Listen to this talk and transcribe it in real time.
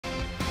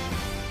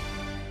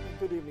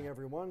Good evening,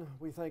 everyone.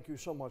 We thank you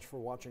so much for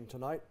watching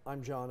tonight.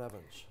 I'm John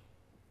Evans.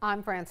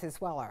 I'm Frances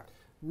Weller.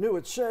 New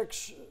at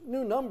 6,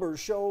 new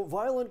numbers show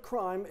violent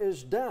crime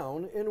is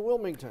down in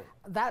Wilmington.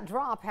 That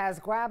drop has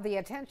grabbed the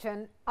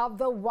attention of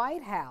the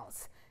White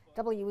House.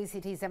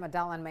 WECT's Emma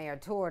Dolan Mayer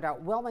toured a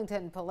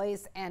Wilmington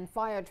Police and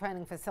Fire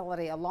Training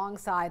Facility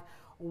alongside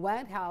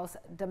White House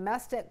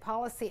Domestic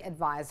Policy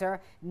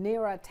Advisor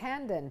Neera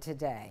Tandon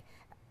today.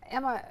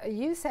 Emma,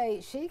 you say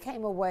she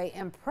came away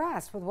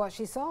impressed with what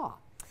she saw.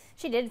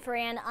 She did,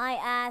 Fran. I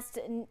asked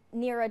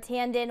Neera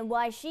Tandon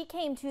why she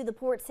came to the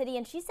port city,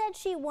 and she said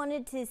she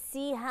wanted to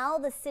see how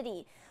the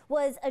city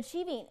was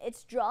achieving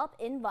its drop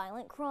in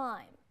violent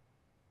crime.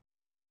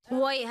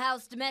 White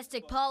House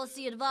Domestic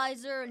Policy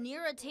Advisor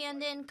Neera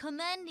Tandon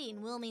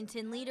commending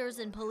Wilmington leaders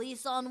and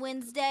police on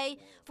Wednesday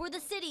for the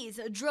city's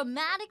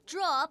dramatic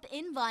drop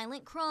in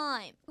violent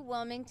crime.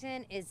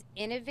 Wilmington is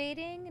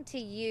innovating to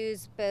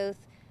use both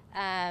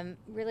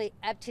really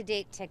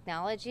up-to-date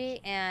technology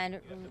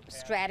and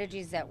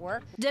strategies that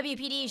work.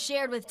 WPD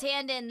shared with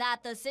Tandon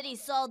that the city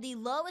saw the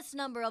lowest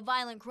number of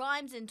violent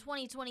crimes in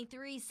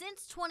 2023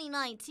 since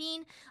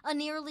 2019, a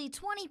nearly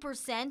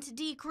 20%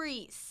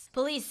 decrease.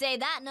 Police say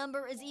that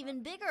number is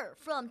even bigger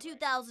from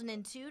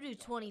 2002 to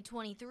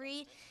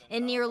 2023.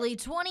 In nearly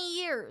 20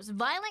 years,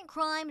 violent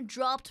crime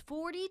dropped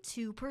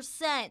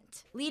 42%.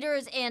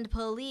 Leaders and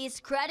police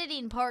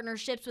crediting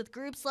partnerships with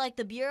groups like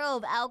the Bureau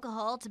of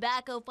Alcohol,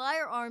 Tobacco,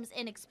 Firearms,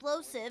 and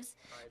Explosives,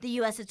 the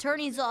U.S.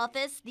 Attorney's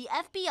Office, the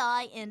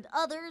FBI, and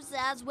others,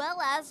 as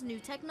well as new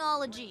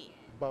technology.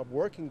 About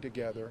working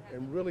together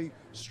and really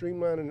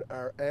streamlining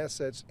our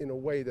assets in a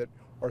way that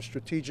are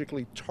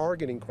strategically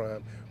targeting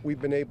crime, we've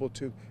been able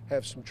to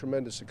have some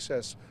tremendous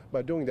success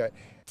by doing that.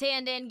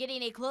 Tandon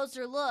getting a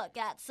closer look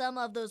at some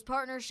of those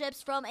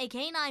partnerships, from a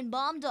canine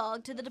bomb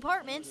dog to the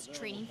department's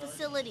training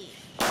facility.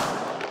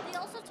 They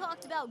also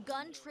talked about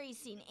gun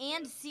tracing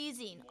and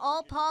seizing,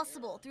 all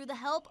possible through the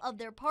help of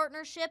their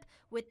partnership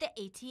with the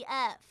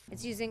ATF.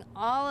 It's using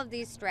all of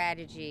these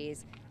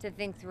strategies to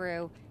think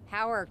through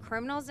how are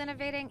criminals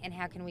innovating and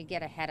how can we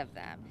get ahead of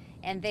them.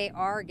 And they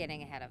are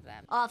getting ahead of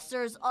them.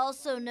 Officers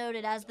also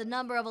noted as the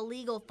number of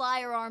illegal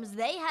firearms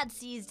they had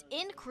seized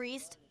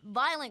increased,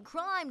 violent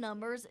crime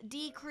numbers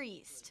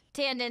decreased.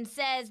 Tandon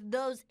says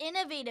those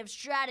innovative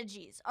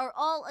strategies are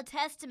all a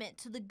testament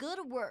to the good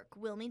work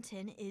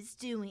Wilmington is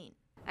doing.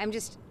 I'm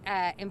just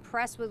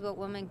impressed with what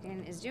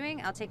Wilmington is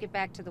doing. I'll take it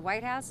back to the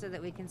White House so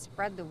that we can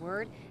spread the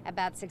word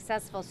about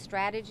successful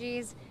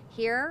strategies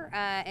here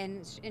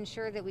and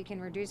ensure that we can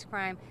reduce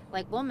crime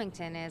like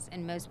Wilmington is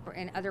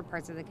in other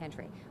parts of the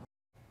country.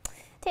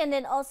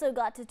 Tandon also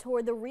got to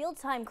tour the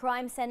real-time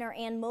crime center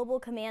and mobile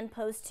command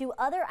post, two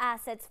other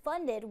assets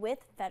funded with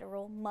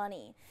federal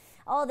money.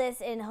 All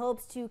this in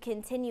hopes to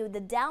continue the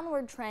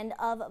downward trend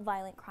of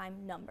violent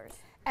crime numbers.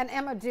 And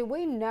Emma, do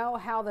we know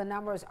how the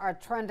numbers are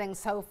trending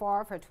so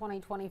far for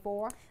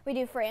 2024? We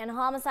do, Fran.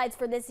 Homicides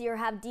for this year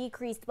have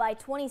decreased by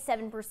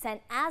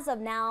 27% as of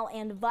now,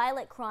 and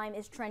violent crime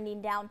is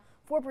trending down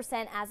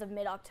 4% as of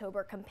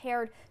mid-October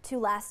compared to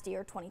last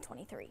year,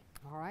 2023.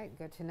 All right,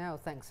 good to know.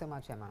 Thanks so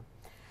much, Emma.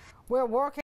 We're working